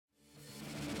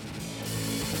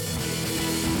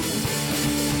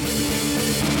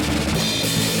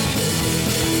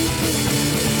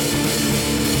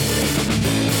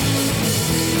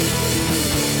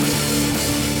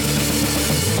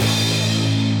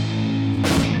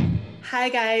Hi,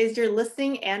 guys. You're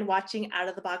listening and watching Out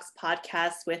of the Box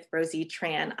podcast with Rosie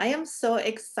Tran. I am so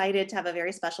excited to have a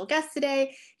very special guest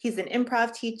today. He's an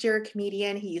improv teacher,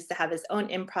 comedian. He used to have his own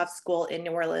improv school in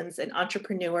New Orleans, an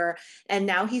entrepreneur, and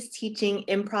now he's teaching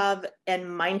improv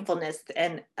and mindfulness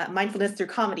through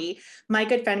comedy. My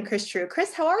good friend, Chris True.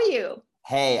 Chris, how are you?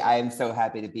 Hey, I'm so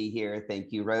happy to be here.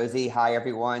 Thank you, Rosie. Hi,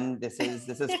 everyone. This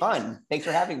is fun. Thanks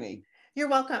for having me. You're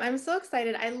welcome. I'm so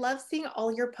excited. I love seeing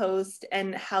all your posts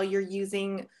and how you're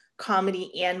using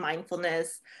comedy and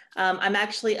mindfulness. I'm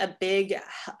actually a big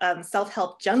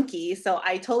self-help junkie, so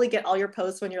I totally get all your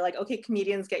posts when you're like, okay,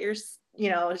 comedians, get your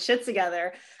shit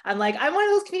together. I'm like, I'm one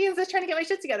of those comedians that's trying to get my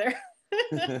shit together.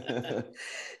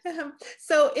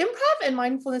 So improv and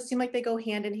mindfulness seem like they go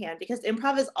hand in hand because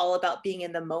improv is all about being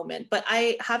in the moment, but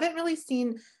I haven't really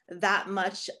seen that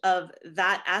much of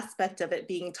that aspect of it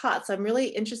being taught. So I'm really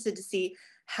interested to see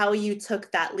how you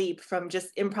took that leap from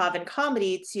just improv and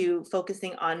comedy to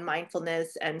focusing on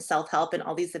mindfulness and self-help and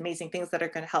all these amazing things that are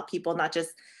going to help people not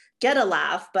just get a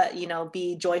laugh, but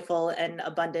be joyful and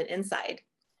abundant inside.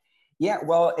 Yeah,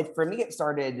 well, for me, it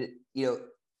started,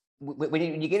 when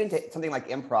you get into something like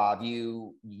improv,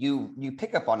 you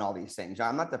pick up on all these things.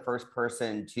 I'm not the first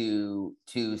person to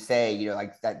say,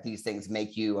 like that these things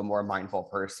make you a more mindful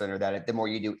person, or that the more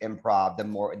you do improv, the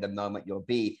more in the moment you'll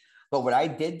be. But what I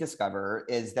did discover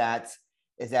is that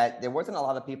there wasn't a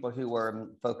lot of people who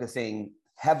were focusing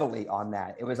heavily on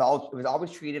that. It was always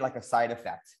treated like a side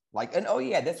effect, like, and oh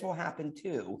yeah, this will happen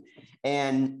too.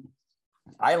 And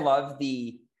I love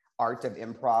the art of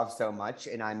improv so much,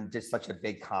 and I'm just such a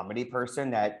big comedy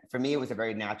person that for me it was a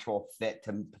very natural fit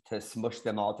to smush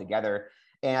them all together.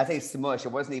 And I say smush,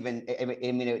 it wasn't even, I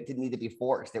mean, it didn't need to be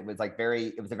forced. It was a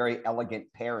very elegant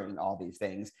pairing, all these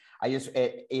things.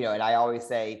 And I always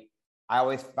say, I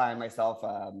always find myself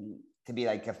to be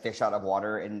like a fish out of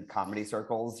water in comedy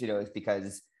circles. It's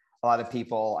because a lot of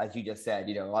people, as you just said,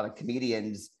 a lot of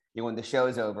comedians, when the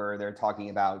show's over, they're talking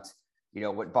about,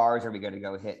 what bars are we going to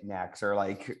go hit next? Or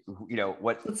like,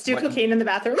 let's do cocaine in the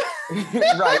bathroom.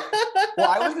 Right. Well,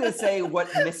 I was going to say what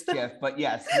mischief, but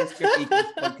yes, mischief equals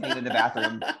cocaine in the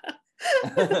bathroom.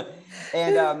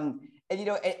 and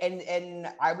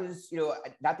I was,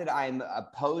 not that I'm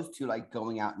opposed to like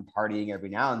going out and partying every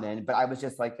now and then, but I was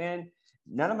just like, man,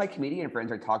 none of my comedian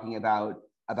friends are talking about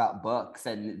books,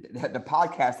 and the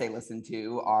podcasts they listen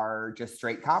to are just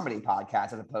straight comedy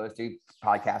podcasts as opposed to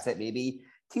podcasts that maybe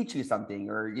teach you something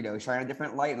or shine a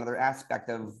different light, another aspect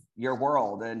of your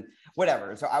world and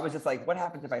whatever. So I was just like, what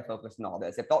happens if I focus on all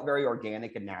this? It felt very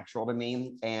organic and natural to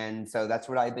me, and so that's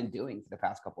what I've been doing for the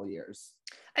past couple of years.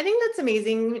 I think that's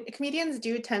amazing. Comedians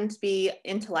do tend to be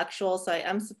intellectual, so I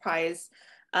am surprised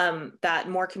that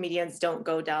more comedians don't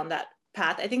go down that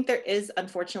path. I think there is,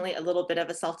 unfortunately, a little bit of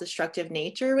a self-destructive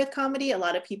nature with comedy. A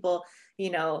lot of people,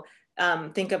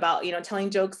 think about, telling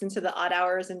jokes into the odd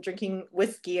hours and drinking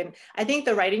whiskey. And I think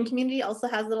the writing community also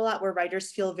has it a lot where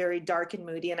writers feel very dark and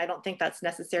moody. And I don't think that's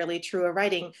necessarily true of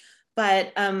writing.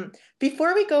 But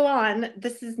before we go on,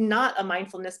 this is not a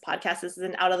mindfulness podcast. This is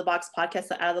an out of the box podcast,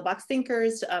 so out of the box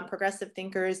thinkers, progressive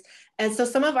thinkers. And so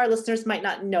some of our listeners might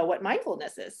not know what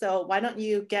mindfulness is. So why don't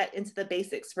you get into the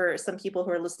basics for some people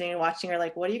who are listening and watching are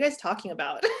like, what are you guys talking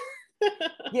about?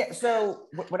 Yeah. So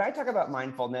when I talk about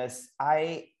mindfulness,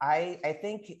 I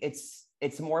think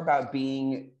it's more about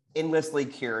being endlessly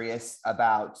curious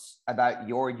about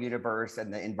your universe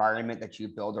and the environment that you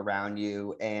build around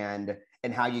you, and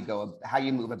how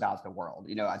you move about the world.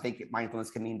 I think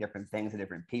mindfulness can mean different things to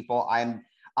different people. I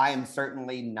am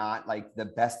certainly not like the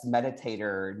best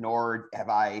meditator, nor have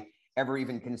I ever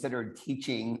even considered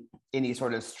teaching any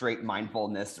sort of straight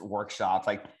mindfulness workshops.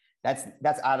 Like that's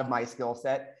out of my skill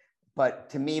set. But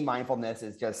to me, mindfulness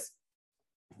it's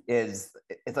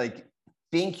like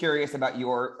being curious about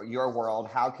your world.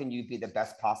 How can you be the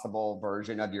best possible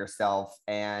version of yourself?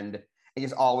 And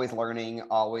just always learning,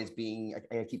 always being,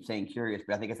 I keep saying curious,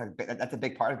 but I think that's a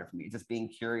big part of it for me. It's just being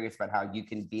curious about how you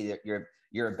can be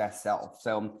your best self.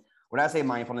 So when I say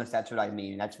mindfulness, that's what I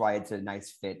mean. That's why it's a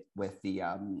nice fit with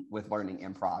with learning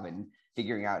improv and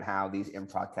figuring out how these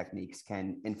improv techniques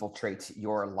can infiltrate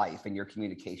your life and your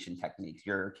communication techniques,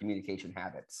 your communication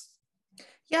habits.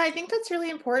 Yeah, I think that's really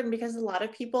important because a lot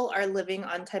of people are living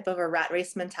on type of a rat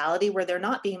race mentality where they're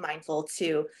not being mindful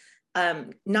to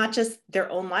not just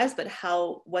their own lives, but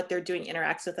how what they're doing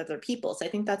interacts with other people. So I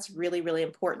think that's really, really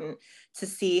important to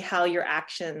see how your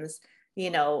actions,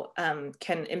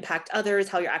 can impact others,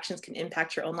 how your actions can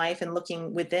impact your own life, and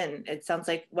looking within. It sounds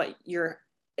like what you're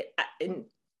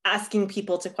asking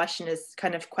people to question is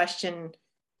kind of question,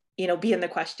 be in the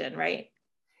question, right?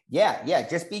 Yeah,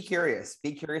 just be curious.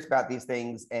 Be curious about these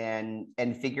things and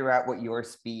figure out what your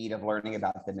speed of learning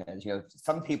about them is. You know,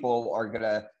 some people are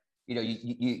gonna, you know,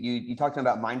 you talk to them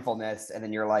about mindfulness, and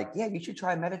then you're like, yeah, you should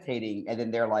try meditating. And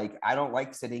then they're like, I don't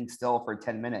like sitting still for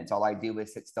 10 minutes. All I do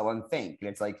is sit still and think. And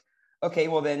it's like, okay,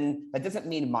 well then that doesn't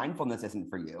mean mindfulness isn't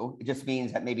for you. It just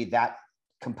means that maybe that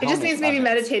It just component means of maybe it.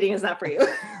 meditating is not for you.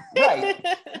 Right.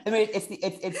 I mean,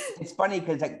 it's funny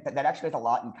because that actually has a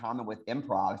lot in common with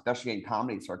improv, especially in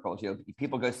comedy circles. You know,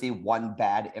 people go see one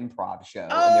bad improv show,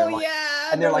 and Oh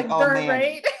yeah, they're like, oh burn, man,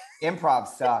 right? improv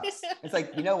sucks. It's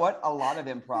like, you know what? A lot of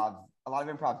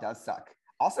improv does suck.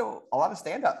 Also, a lot of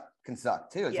stand-up can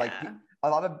suck too. It's like a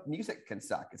lot of music can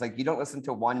suck. It's like you don't listen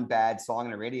to one bad song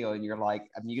on the radio and you're like,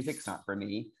 music's not for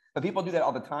me. But people do that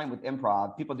all the time with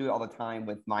improv. People do it all the time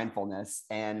with mindfulness,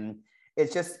 and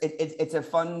it's just it's a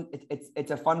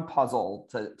fun puzzle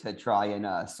to try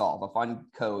and solve, a fun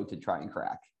code to try and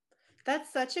crack.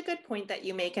 That's such a good point that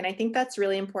you make, and I think that's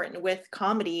really important with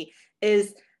comedy.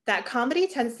 Is that comedy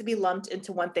tends to be lumped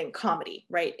into one thing, comedy,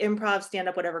 right? Improv, stand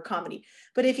up, whatever, comedy.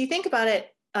 But if you think about it,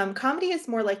 comedy is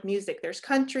more like music. There's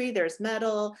country, there's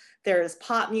metal, there's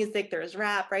pop music, there's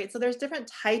rap, right? So there's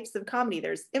different types of comedy.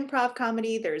 There's improv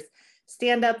comedy, there's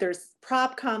stand up, there's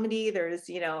prop comedy, there's,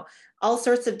 all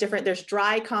sorts of different, there's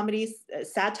dry comedies,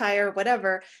 satire,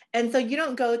 whatever. And so you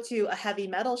don't go to a heavy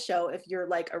metal show if you're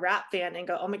like a rap fan and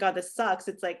go, oh my God, this sucks.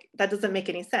 It's like, that doesn't make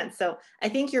any sense. So I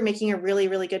think you're making a really,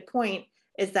 really good point,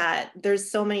 is that there's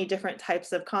so many different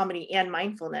types of comedy and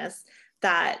mindfulness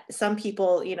that some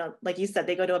people, like you said,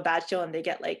 they go to a bad show and they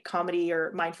get like comedy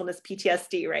or mindfulness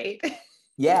PTSD, right?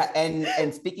 Yeah,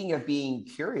 and speaking of being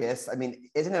curious, I mean,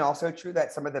 isn't it also true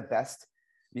that some of the best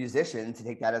musicians, to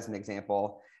take that as an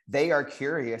example, they are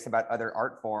curious about other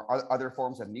other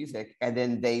forms of music, and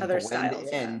then they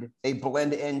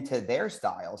blend into their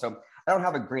style. So I don't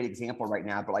have a great example right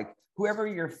now, but like whoever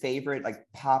your favorite like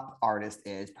pop artist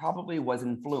is probably was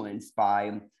influenced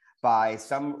by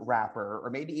some rapper, or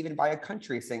maybe even by a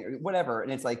country singer, whatever.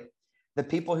 And it's like, the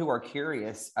people who are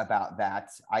curious about that,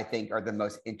 I think, are the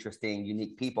most interesting,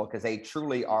 unique people, because they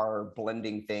truly are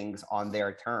blending things on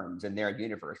their terms in their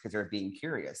universe because they're being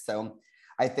curious. So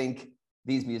I think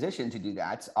these musicians who do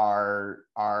that are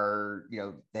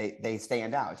they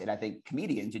stand out. And I think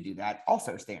comedians who do that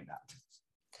also stand out.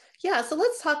 Yeah, so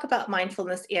let's talk about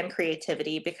mindfulness and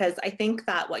creativity, because I think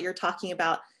that what you're talking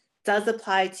about does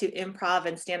apply to improv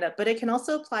and stand up, but it can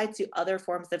also apply to other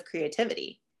forms of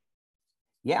creativity.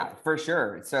 Yeah, for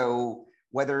sure. So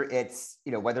whether it's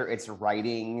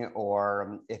writing,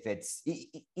 or if it's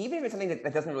even if it's something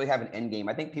that doesn't really have an end game,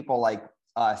 I think people like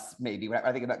us, maybe when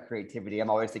I think about creativity, I'm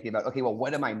always thinking about, okay, well,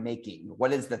 what am I making?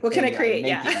 What is the what thing can I create?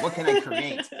 Yeah. What can I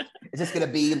create? Is this going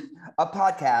to be a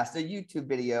podcast, a YouTube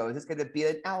video? Is this going to be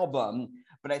an album?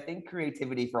 But I think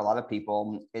creativity for a lot of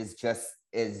people is just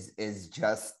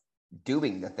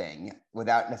doing the thing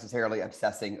without necessarily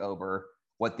obsessing over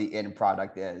what the end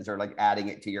product is, or like adding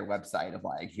it to your website of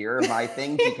like, here are my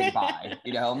things you can buy,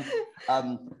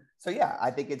 So yeah, I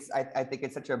think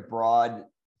it's such a broad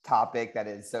topic that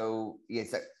is so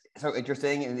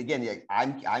interesting. And again,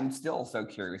 I'm still so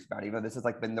curious about it. Even though this has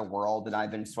like been the world that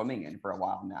I've been swimming in for a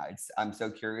while now. I'm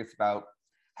so curious about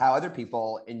how other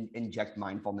people inject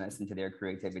mindfulness into their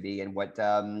creativity, and what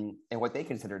they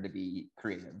consider to be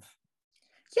creative.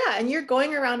 Yeah, and you're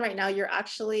going around right now, you're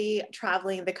actually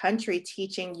traveling the country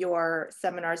teaching your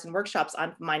seminars and workshops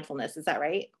on mindfulness. Is that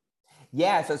right?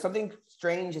 Yeah, so something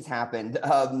strange has happened.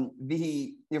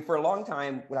 For a long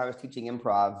time when I was teaching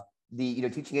improv,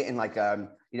 teaching it in like a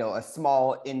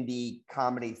small indie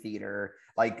comedy theater,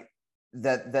 like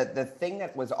the thing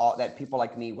that people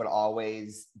like me would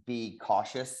always be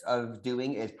cautious of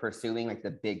doing is pursuing like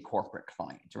the big corporate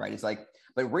clients, right? It's like,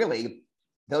 but really,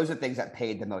 those are things that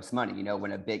paid the most money,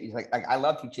 when it's like I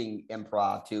love teaching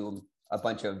improv to a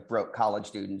bunch of broke college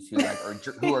students who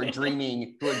are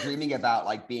dreaming about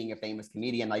like being a famous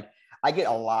comedian. Like I get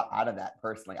a lot out of that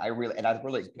personally. I'm really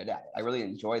good at it. I really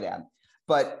enjoy that.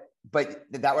 But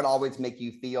that would always make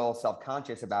you feel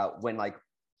self-conscious about when like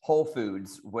Whole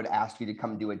Foods would ask you to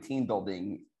come do a team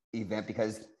building event,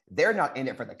 because they're not in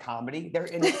it for the comedy. They're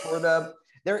in it for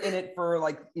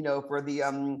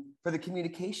for the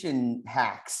communication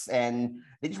hacks, and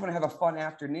they just want to have a fun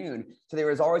afternoon. So there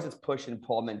was always this push and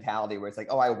pull mentality where it's like,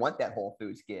 oh, I want that Whole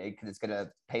Foods gig because it's going to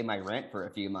pay my rent for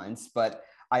a few months, but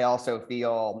I also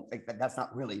feel like that's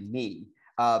not really me.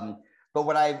 But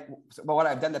what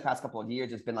I've done the past couple of years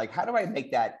has been like, how do I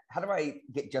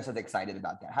get just as excited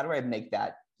about that? How do I make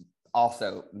that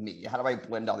also me? How do I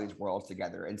blend all these worlds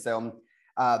together? And so,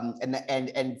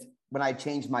 and when I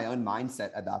changed my own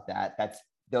mindset about that,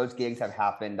 those gigs have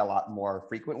happened a lot more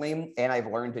frequently, and I've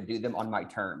learned to do them on my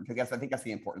terms. I think that's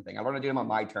the important thing. I learned to do them on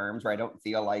my terms, where I don't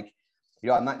feel like,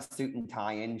 I'm not suit and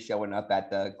tie in showing up at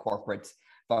the corporate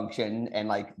function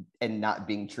and not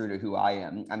being true to who I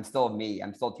am. I'm still me.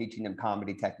 I'm still teaching them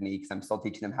comedy techniques. I'm still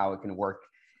teaching them how it can work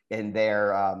in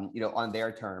their, on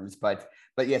their terms. But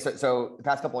yeah, so the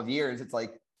past couple of years, it's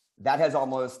like that has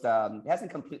almost, it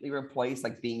hasn't completely replaced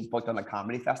like being booked on a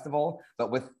comedy festival, but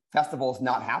with festivals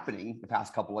not happening the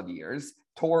past couple of years,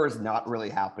 tours not really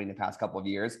happening the past couple of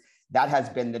years, that has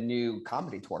been the new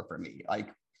comedy tour for me.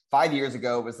 Like 5 years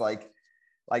ago, it was like,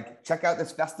 check out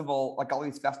this festival, like all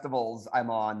these festivals I'm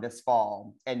on this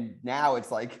fall. And now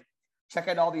it's like, check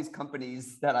out all these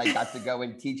companies that I got to go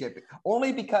and teach it,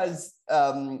 only because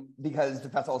the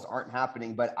festivals aren't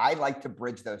happening. But I like to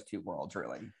bridge those two worlds,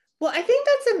 really. Well, I think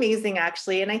that's amazing,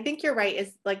 actually. And I think you're right.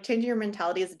 Is like changing your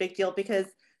mentality is a big deal, because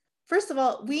first of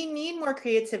all, we need more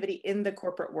creativity in the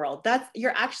corporate world.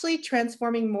 You're actually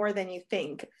transforming more than you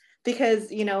think, because,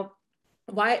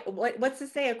 what's to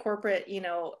say a corporate,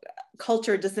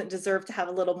 culture doesn't deserve to have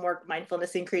a little more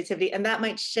mindfulness and creativity, and that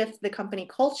might shift the company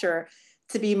culture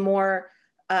to be more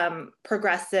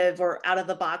progressive or out of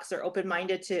the box or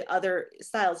open-minded to other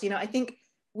styles. I think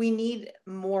we need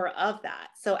more of that.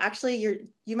 So actually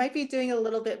you might be doing a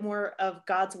little bit more of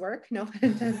God's work, no pun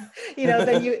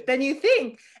intended, than you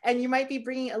think. And you might be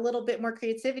bringing a little bit more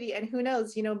creativity, and who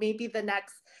knows, maybe the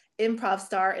next improv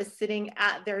star is sitting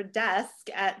at their desk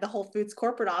at the Whole Foods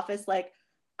corporate office, like,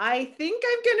 I think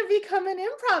I'm going to become an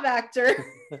improv actor.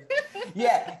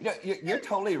 Yeah, you're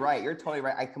totally right. You're totally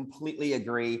right. I completely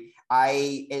agree.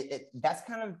 That's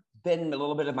kind of been a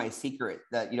little bit of my secret,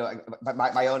 that,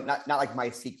 my own, not like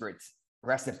my secret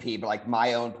recipe, but like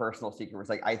my own personal secret was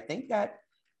like, I think that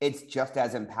it's just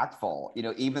as impactful,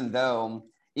 even though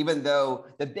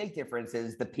the big difference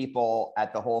is the people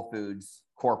at the Whole Foods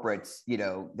corporates,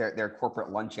 their corporate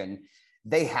luncheon,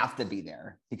 they have to be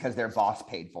there because their boss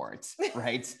paid for it,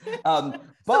 right? But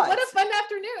so what a fun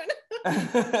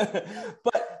afternoon.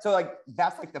 But so like,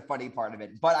 that's like the funny part of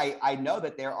it. But I know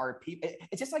that there are people,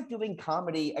 it's just like doing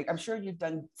comedy. I'm sure you've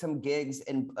done some gigs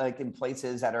in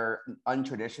places that are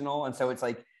untraditional. And so it's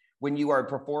like, when you are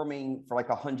performing for like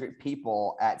 100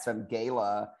 people at some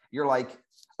gala, you're like,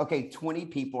 okay, 20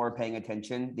 people are paying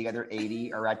attention. The other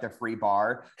 80 are at the free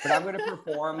bar, but I'm going to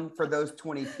perform for those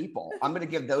 20 people. I'm going to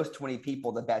give those 20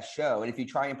 people the best show. And if you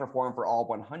try and perform for all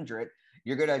 100,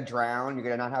 you're going to drown, you're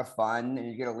going to not have fun, and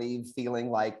you're going to leave feeling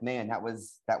like, man, that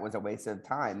was a waste of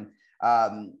time.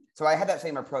 So I had that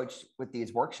same approach with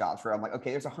these workshops, where I'm like, okay,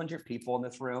 there's 100 people in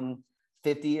this room.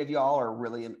 50 of y'all are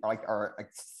really are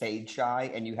stage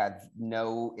shy, and you have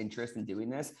no interest in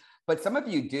doing this, but some of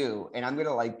you do, and I'm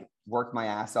gonna like work my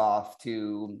ass off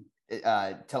to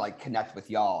like connect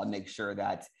with y'all and make sure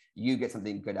that you get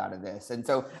something good out of this. And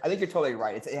so I think you're totally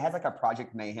right. It has like a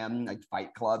Project Mayhem, like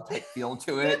Fight Club type feel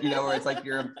to it, where it's like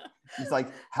it's like,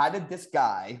 how did this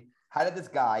guy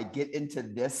get into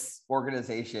this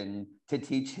organization to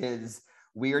teach his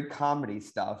weird comedy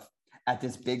stuff at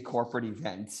this big corporate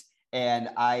event? And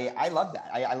I love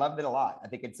that. I loved it a lot. I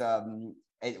think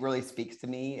it really speaks to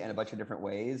me in a bunch of different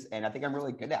ways. And I think I'm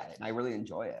really good at it, and I really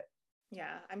enjoy it.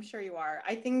 Yeah, I'm sure you are.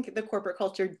 I think the corporate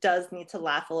culture does need to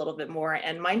laugh a little bit more.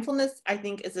 And mindfulness, I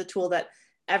think, is a tool that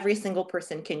every single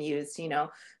person can use,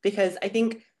 because I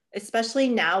think, especially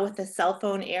now with the cell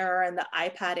phone era and the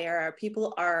iPad era,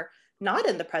 people are not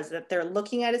in the present. They're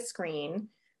looking at a screen.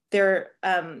 They're,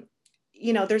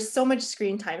 there's so much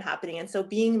screen time happening. And so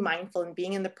being mindful and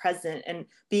being in the present and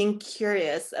being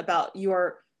curious about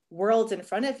your world in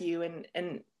front of you,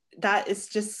 and that is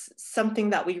just something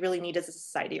that we really need as a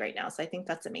society right now. So I think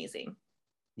that's amazing.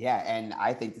 Yeah. And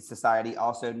I think the society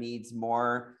also needs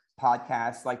more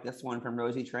podcasts like this one from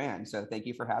Rosie Tran. So thank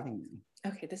you for having me.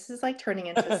 Okay, this is like turning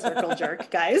into a circle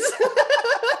jerk, guys.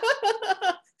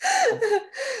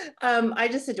 I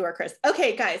just adore Chris.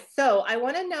 Okay, guys, so I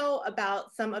want to know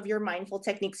about some of your mindful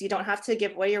techniques. You don't have to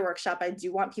give away your workshop. I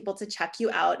do want people to check you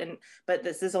out, but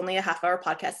this is only a half-hour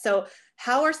podcast. So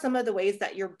how are some of the ways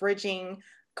that you're bridging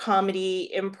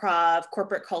comedy, improv,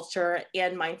 corporate culture,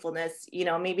 and mindfulness?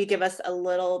 Maybe give us a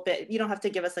little bit. You don't have to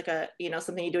give us like a,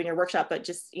 something you do in your workshop, but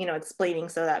just, explaining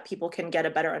so that people can get a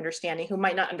better understanding, who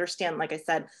might not understand, like I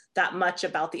said, that much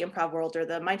about the improv world or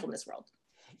the mindfulness world.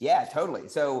 Yeah, totally.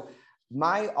 So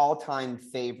my all-time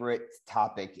favorite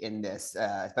topic in this,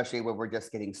 especially when we're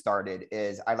just getting started,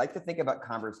 is I like to think about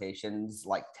conversations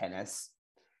like tennis.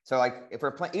 So like, if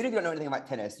we're playing, even if you don't know anything about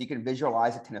tennis, you can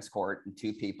visualize a tennis court and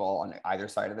two people on either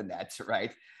side of the net,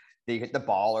 right? They hit the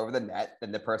ball over the net,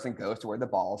 then the person goes to where the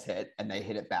ball's hit and they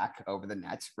hit it back over the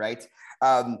net, right?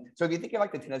 So if you think of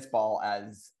like the tennis ball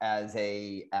as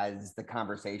the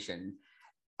conversation,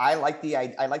 I like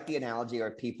the analogy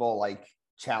of people like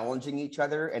challenging each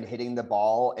other and hitting the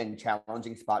ball in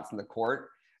challenging spots in the court.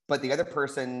 But the other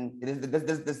person, this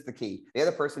is the key. The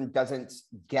other person doesn't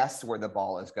guess where the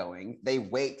ball is going. They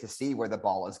wait to see where the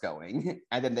ball is going,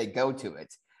 and then they go to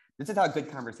it. This is how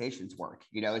good conversations work.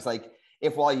 You know, it's like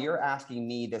if while you're asking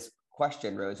me this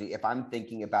question, Rosie, if I'm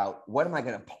thinking about what am I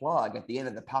going to plug at the end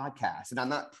of the podcast, and I'm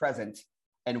not present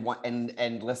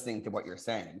and listening to what you're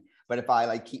saying, but if I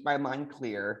like keep my mind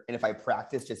clear, and if I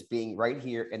practice just being right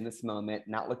here in this moment,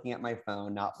 not looking at my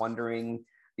phone, not wondering,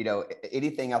 you know,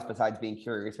 anything else besides being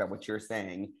curious about what you're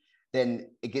saying, then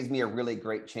it gives me a really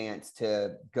great chance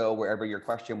to go wherever your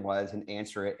question was and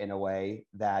answer it in a way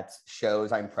that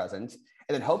shows I'm present.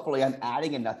 And then hopefully I'm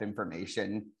adding enough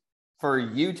information for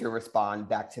you to respond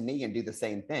back to me and do the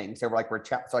same thing. So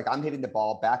I'm hitting the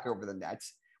ball back over the net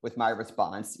with my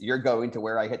response. You're going to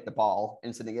where I hit the ball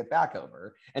and sending it back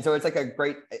over. And so it's like a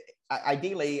great,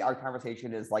 ideally our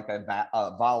conversation is like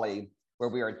a volley where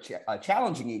we are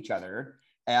challenging each other,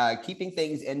 keeping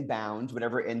things in bounds,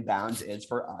 whatever in bounds is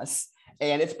for us.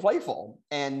 And it's playful.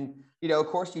 And, you know, of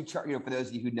course for those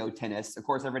of you who know tennis, of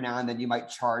course, every now and then you might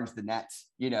charge the net,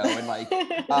 you know, and like,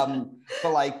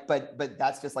 but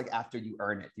that's just like after you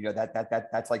earn it, you know,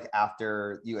 that's like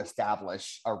after you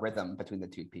establish a rhythm between the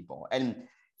two people. And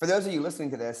for those of you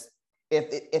listening to this,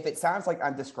 if it sounds like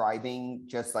I'm describing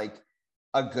just like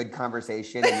a good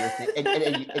conversation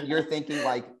and you're thinking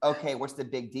like, okay, what's the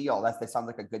big deal? That sounds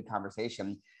like a good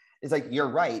conversation. It's like, you're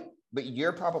right, but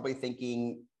you're probably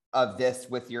thinking of this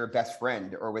with your best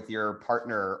friend or with your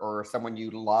partner or someone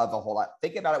you love a whole lot.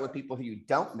 Think about it with people who you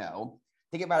don't know.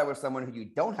 Think about it with someone who you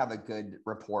don't have a good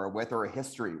rapport with or a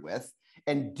history with,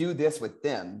 and do this with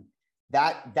them.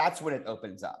 That's when it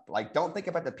opens up. Like, don't think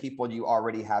about the people you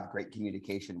already have great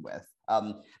communication with.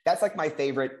 That's like my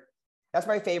favorite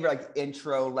like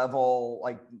intro level,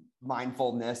 like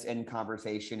mindfulness and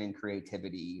conversation and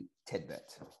creativity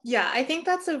tidbit. Yeah, I think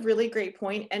that's a really great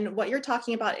point. And what you're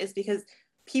talking about is because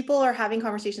people are having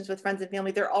conversations with friends and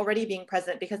family, they're already being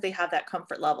present because they have that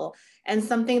comfort level. And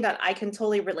something that I can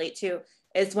totally relate to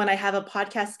is when I have a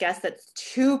podcast guest that's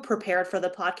too prepared for the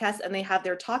podcast and they have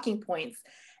their talking points.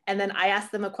 And then I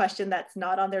ask them a question that's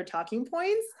not on their talking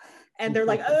points. And they're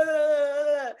like,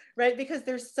 right? Because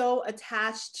they're so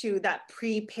attached to that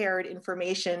prepared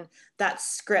information, that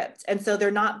script. And so they're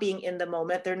not being in the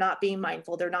moment. They're not being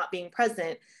mindful. They're not being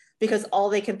present because all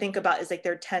they can think about is like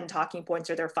their 10 talking points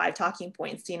or their 5 talking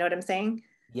points. Do you know what I'm saying?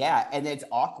 Yeah. And it's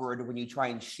awkward when you try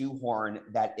and shoehorn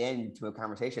that into a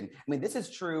conversation. I mean, this is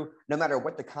true no matter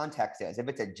what the context is. If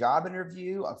it's a job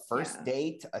interview, a first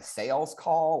date, a sales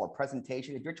call, a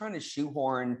presentation, if you're trying to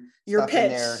shoehorn your stuff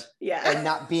pitch in there and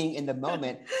not being in the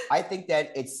moment, I think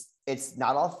that it's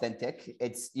not authentic.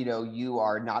 It's, you know, you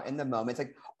are not in the moment. It's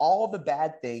like all the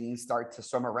bad things start to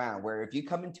swim around, where if you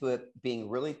come into it being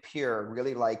really pure,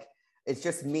 really like, it's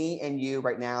just me and you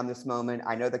right now in this moment.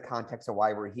 I know the context of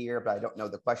why we're here, but I don't know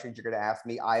the questions you're going to ask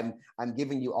me. I'm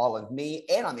giving you all of me,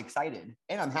 and I'm excited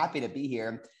and I'm happy to be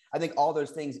here. I think all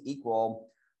those things equal,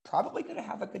 probably going to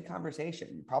have a good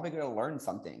conversation, probably going to learn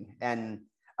something. And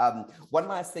one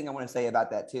last thing I want to say about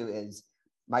that too is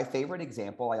my favorite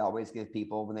example I always give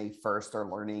people when they first are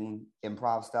learning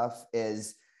improv stuff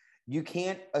is you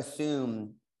can't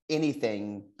assume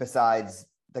anything besides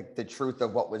the truth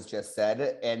of what was just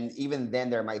said. And even then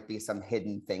there might be some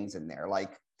hidden things in there.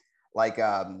 Like,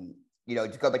 you know,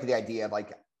 to go back to the idea of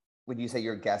like, when you say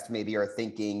your guests maybe are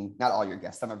thinking, not all your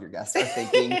guests, some of your guests are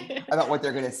thinking about what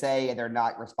they're going to say and they're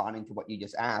not responding to what you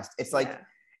just asked. It's like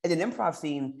in an improv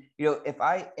scene, you know, if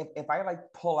I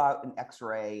like pull out an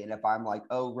X-ray and if I'm like,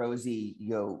 oh, Rosie,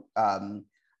 you know,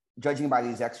 judging by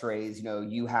these X-rays, you know,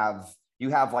 you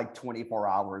have like 24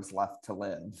 hours left to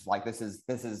live. Like this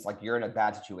is like, you're in a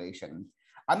bad situation.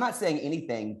 I'm not saying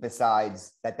anything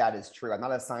besides that is true. I'm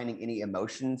not assigning any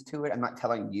emotions to it. I'm not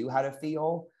telling you how to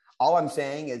feel. All I'm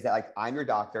saying is that like, I'm your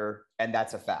doctor and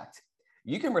that's a fact.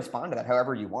 You can respond to that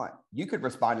however you want. You could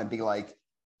respond and be like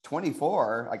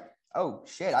 24, like, oh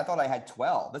shit, I thought I had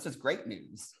 12. This is great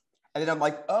news. And then I'm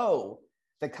like, oh,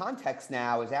 the context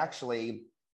now is actually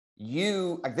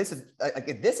you, like, this is like,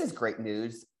 if this is great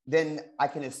news, then I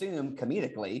can assume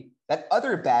comedically that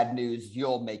other bad news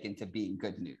you'll make into being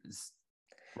good news.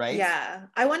 Right. Yeah.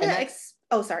 I want to,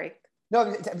 oh, sorry. No,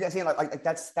 I'm saying like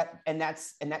that's and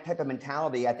that type of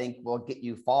mentality, I think, will get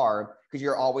you far because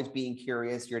you're always being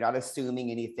curious. You're not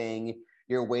assuming anything.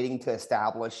 You're waiting to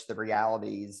establish the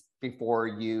realities before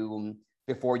you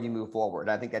before you move forward.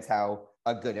 I think that's how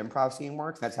a good improv scene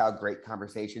works. That's how great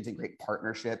conversations and great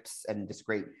partnerships and just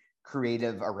great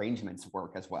creative arrangements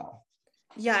work as well.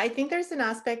 Yeah, I think there's an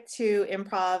aspect to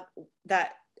improv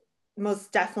that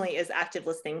most definitely is active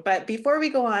listening. But before we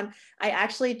go on, I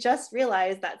actually just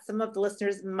realized that some of the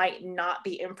listeners might not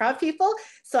be improv people.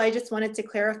 So I just wanted to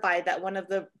clarify that one of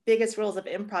the biggest rules of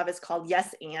improv is called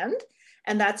yes and.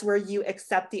 And that's where you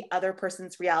accept the other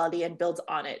person's reality and build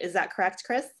on it. Is that correct,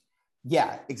 Chris?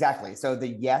 Yeah, exactly. So the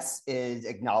yes is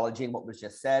acknowledging what was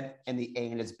just said, and the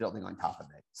and is building on top of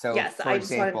it. So yes, for I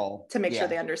example, just wanted to make sure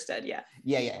they understood. Yeah.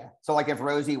 Yeah. So like if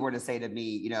Rosie were to say to me,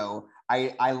 you know,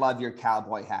 I love your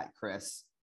cowboy hat, Chris.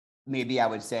 Maybe I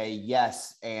would say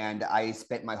yes, and I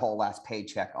spent my whole last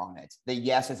paycheck on it. The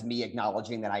yes is me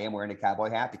acknowledging that I am wearing a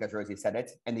cowboy hat because Rosie said it,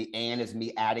 and the and is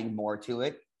me adding more to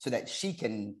it so that she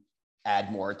can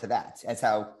add more to that. That's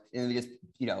how, and we just,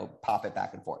 you know, pop it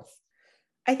back and forth.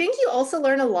 I think you also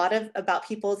learn a lot about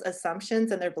people's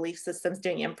assumptions and their belief systems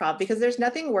doing improv, because there's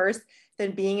nothing worse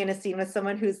than being in a scene with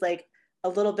someone who's like a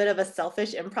little bit of a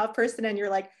selfish improv person, and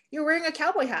you're like, you're wearing a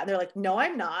cowboy hat, and they're like, no,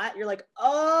 I'm not. You're like,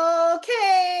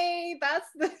 okay, that's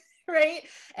the right.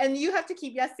 And you have to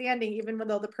keep yes anding, even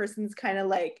though the person's kind of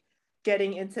like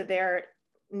getting into their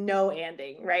no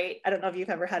anding, right? I don't know if you've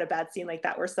ever had a bad scene like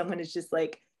that where someone is just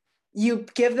like, you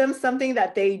give them something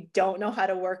that they don't know how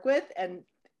to work with, and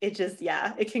it just,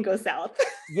 yeah, it can go south.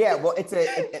 Yeah, well, it's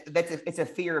a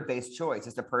fear-based choice.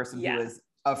 It's a person who is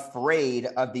afraid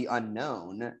of the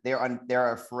unknown.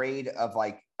 They're afraid of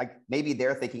like maybe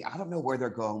they're thinking, I don't know where they're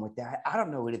going with that. I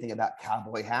don't know anything about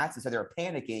cowboy hats, and so they're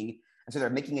panicking, and so they're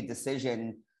making a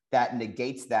decision that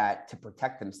negates that to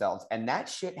protect themselves. And that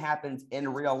shit happens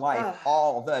in real life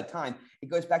all the time. It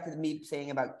goes back to me saying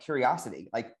about curiosity.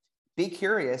 Like, be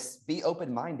curious, be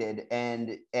open-minded,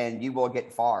 and you will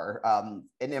get far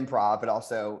in improv, but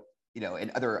also, you know,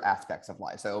 in other aspects of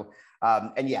life. So,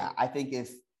 and yeah, I think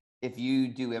if you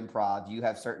do improv, you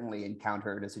have certainly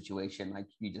encountered a situation like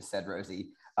you just said, Rosie,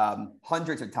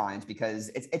 hundreds of times,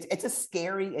 because it's a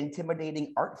scary,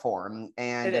 intimidating art form,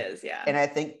 and it is, yeah. And I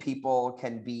think people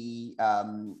can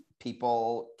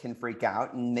freak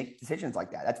out and make decisions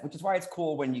like that. Which is why it's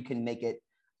cool when you can make it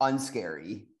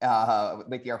unscary,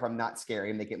 make the art form not scary,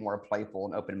 and make it more playful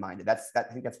and open-minded. I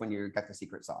think that's when you got the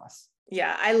secret sauce.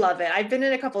 Yeah, I love it. I've been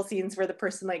in a couple scenes where the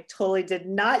person like totally did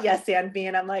not yes and me,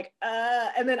 and I'm like,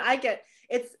 and then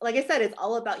it's like I said, it's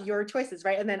all about your choices,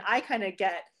 right? And then I kind of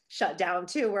get shut down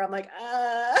too, where I'm like,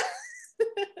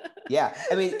 Yeah,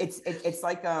 I mean, it's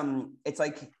like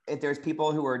if there's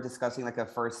people who are discussing like a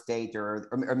first date, or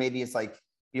maybe it's like,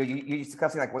 you know, you're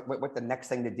discussing like what the next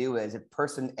thing to do is. If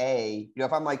person A, you know,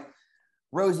 if I'm like,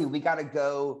 Rosie, we gotta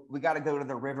go to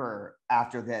the river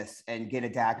after this and get a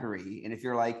daiquiri, and if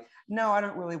you're like, no, I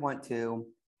don't really want to,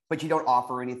 but you don't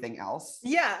offer anything else,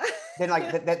 yeah, then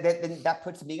like then that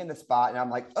puts me in the spot, and I'm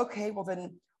like, okay, well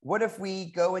then what if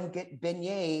we go and get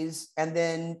beignets and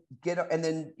then get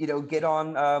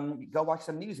on go watch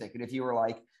some music? And if you were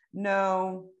like,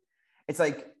 no, it's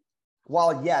like,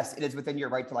 while yes, it is within your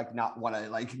right to like not want to,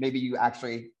 like maybe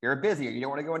you're busy or you don't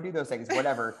want to go and do those things,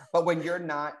 whatever. But when you're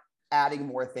not adding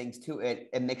more things to it,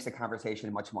 it makes the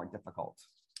conversation much more difficult.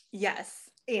 Yes.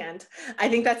 And I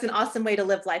think that's an awesome way to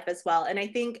live life as well. And I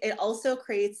think it also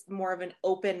creates more of an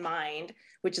open mind,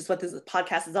 which is what this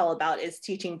podcast is all about, is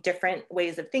teaching different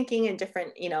ways of thinking and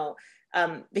different, you know,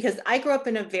 because I grew up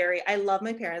in I love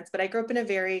my parents, but I grew up in a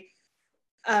very,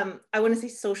 I want to say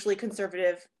socially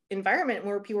conservative environment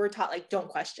where people were taught like, don't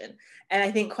question. And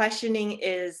I think questioning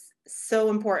is so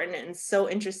important and so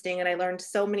interesting. And I learned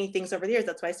so many things over the years.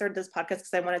 That's why I started this podcast,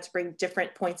 because I wanted to bring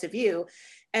different points of view.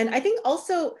 And I think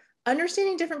also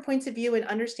understanding different points of view and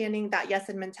understanding that yes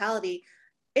and mentality,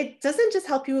 it doesn't just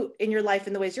help you in your life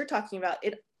in the ways you're talking about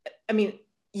it. I mean,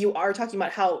 you are talking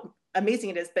about how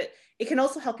amazing it is, but it can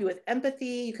also help you with empathy.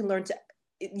 You can learn to,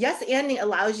 yes, and it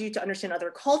allows you to understand other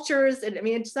cultures. And I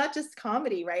mean, it's not just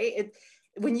comedy, right?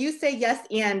 When you say yes,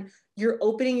 and you're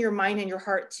opening your mind and your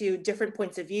heart to different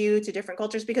points of view, to different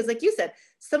cultures, because like you said,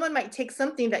 someone might take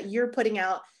something that you're putting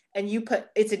out and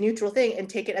it's a neutral thing and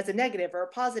take it as a negative or a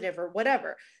positive or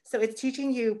whatever. So it's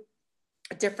teaching you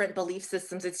different belief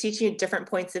systems. It's teaching you different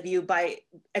points of view by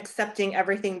accepting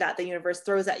everything that the universe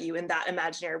throws at you in that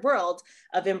imaginary world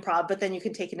of improv, but then you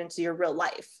can take it into your real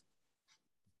life.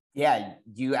 Yeah,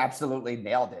 you absolutely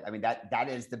nailed it. I mean, that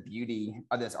is the beauty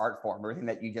of this art form. Everything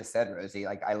that you just said, Rosie,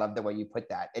 like, I love the way you put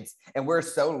that. And we're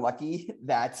so lucky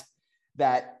that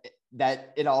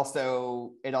it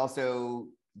also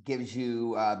gives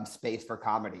you space for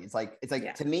comedy. It's like,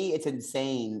 yeah. To me, it's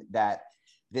insane that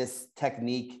this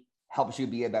technique helps you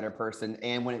be a better person.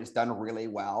 And when it's done really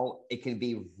well, it can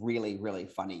be really, really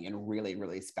funny and really,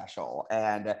 really special.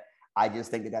 And I just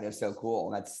think that is so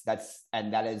cool. And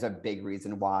that is a big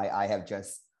reason why I have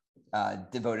just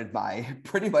devoted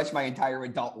pretty much my entire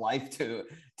adult life to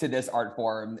this art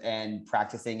form and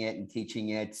practicing it and teaching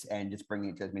it and just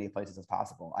bringing it to as many places as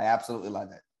possible. I absolutely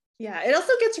love it. Yeah, it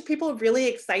also gets people really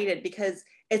excited because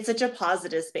it's such a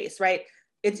positive space, right?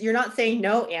 You're not saying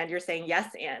no and you're saying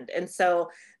yes and so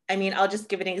I mean, I'll just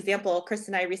give an example. Chris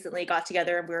and I recently got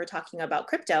together and we were talking about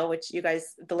crypto, which you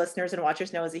guys, the listeners and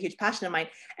watchers, know is a huge passion of mine.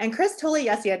 And Chris totally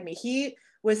yes-and me. He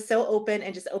was so open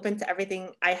and just open to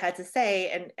everything I had to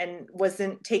say and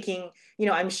wasn't taking, you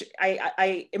know,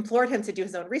 I implored him to do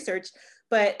his own research,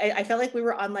 but I felt like we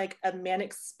were on like a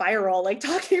manic spiral, like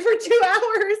talking for 2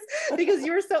 hours because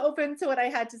you were so open to what I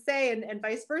had to say and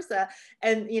vice versa.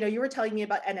 And, you know, you were telling me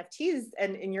about NFTs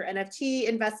and in your NFT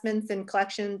investments and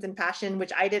collections and passion,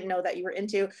 which I didn't know that you were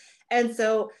into. And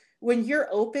so when you're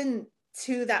open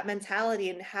to that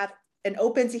mentality and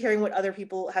open to hearing what other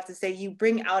people have to say, you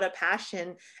bring out a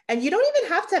passion and you don't even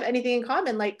have to have anything in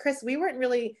common. Like Chris, we weren't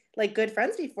really like good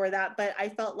friends before that, but I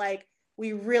felt like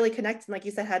we really connected. And like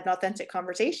you said, had an authentic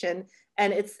conversation.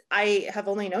 And I have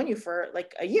only known you for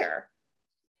like a year.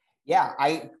 Yeah,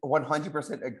 I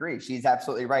 100% agree. She's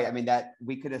absolutely right. I mean, that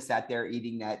we could have sat there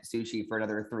eating that sushi for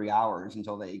another 3 hours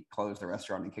until they closed the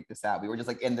restaurant and kicked us out. We were just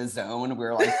like in the zone. We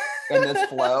were like in this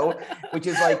flow, which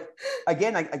is like,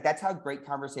 again, like that's how great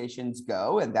conversations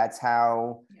go. And that's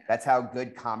how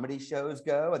good comedy shows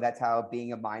go. And that's how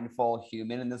being a mindful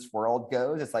human in this world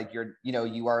goes. It's like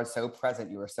you are so present.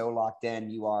 You are so locked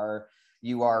in. You are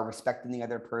respecting the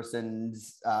other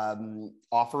person's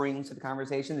offerings to the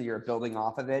conversation, that you're building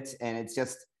off of it. And it's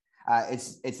just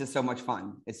so much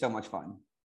fun. It's so much fun.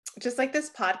 Just like this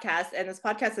podcast, and this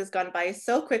podcast has gone by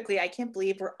so quickly. I can't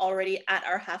believe we're already at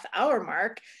our half-hour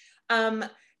mark.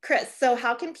 Chris, so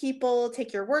how can people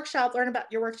take your workshop, learn about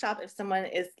your workshop? If someone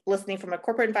is listening from a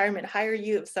corporate environment, hire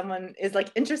you. If someone is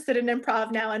like interested in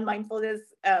improv now and mindfulness,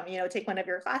 take one of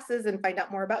your classes and find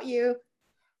out more about you.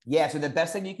 Yeah, so the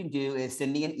best thing you can do is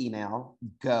send me an email,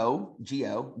 go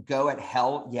at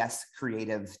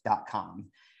hellyescreative.com,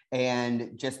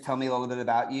 and just tell me a little bit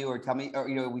about you, or tell me, or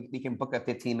we can book a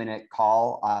 15-minute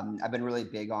call. I've been really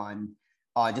big on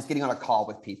just getting on a call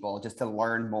with people just to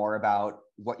learn more about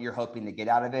what you're hoping to get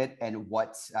out of it and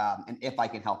and if I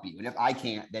can help you. And if I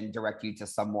can't, then direct you to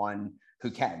someone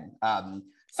who can.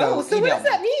 So what does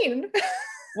that mean?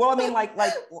 Well, I mean, like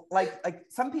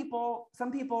some people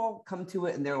come to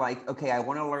it and they're like, okay, I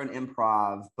want to learn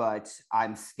improv, but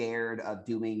I'm scared of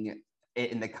doing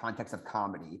it in the context of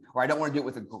comedy, or I don't want to do it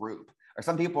with a group. Or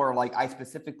some people are like, I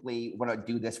specifically want to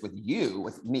do this with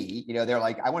me. They're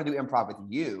like, I want to do improv with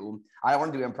you. I don't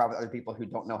want to do improv with other people who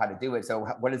don't know how to do it. So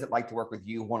what is it like to work with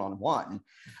you one-on-one?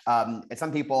 And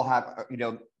some people have,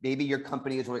 maybe your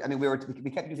company is really, I mean, we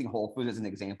kept using Whole Foods as an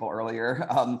example earlier,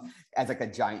 as like a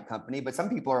giant company, but some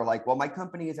people are like, well, my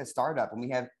company is a startup and we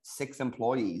have 6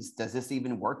 employees. Does this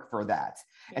even work for that?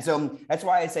 Yeah. And so that's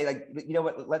why I say, like, you know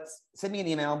what, let's send me an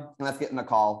email and let's get in a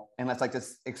call and let's like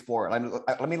just explore it.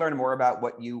 Let me learn more about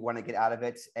what you want to get out of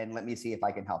it and let me see if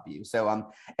I can help you. So,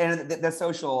 and the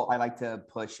social I like to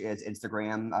push is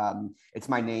Instagram. It's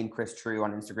my name, Chris True,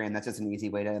 on Instagram. That's just an easy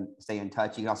way to stay in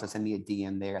touch. You can also send me a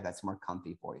DM there. That's more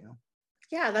comfy for you.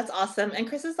 Yeah, that's awesome. And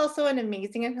Chris is also an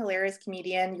amazing and hilarious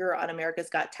comedian. You're on America's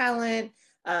Got Talent.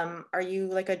 Are you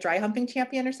like a dry humping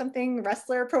champion or something?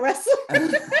 Wrestler, pro wrestler?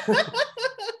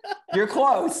 You're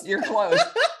close. Air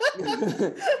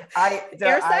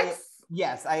sex?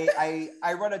 Yes, I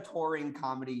run a touring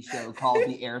comedy show called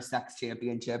the Air Sex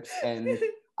Championships, and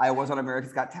I was on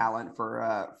America's Got Talent for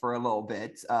a little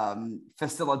bit,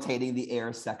 facilitating the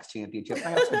Air Sex Championship.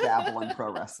 I also dabble in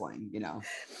pro wrestling,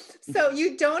 So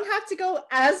you don't have to go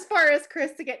as far as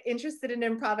Chris to get interested in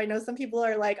improv. I know some people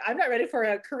are like, I'm not ready for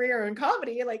a career in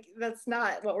comedy. Like, that's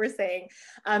not what we're saying.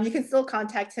 You can still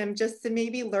contact him just to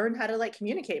maybe learn how to like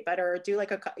communicate better, or do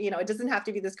like it doesn't have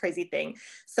to be this crazy thing.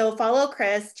 So follow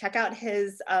Chris, check out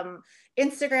his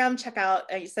Instagram,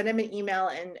 send him an email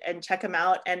and check him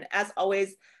out. And as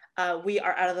always, we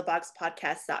are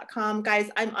outoftheboxpodcast.com. Guys,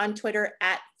 I'm on Twitter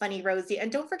at FunnyRosie.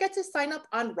 And don't forget to sign up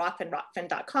on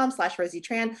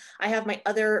rockfin.com/RosieTran. I have my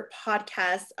other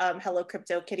podcast, Hello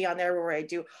Crypto Kitty, on there where I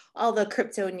do all the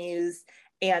crypto news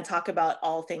and talk about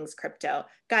all things crypto.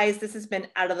 Guys, this has been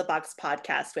Out of the Box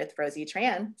Podcast with Rosie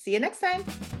Tran. See you next time.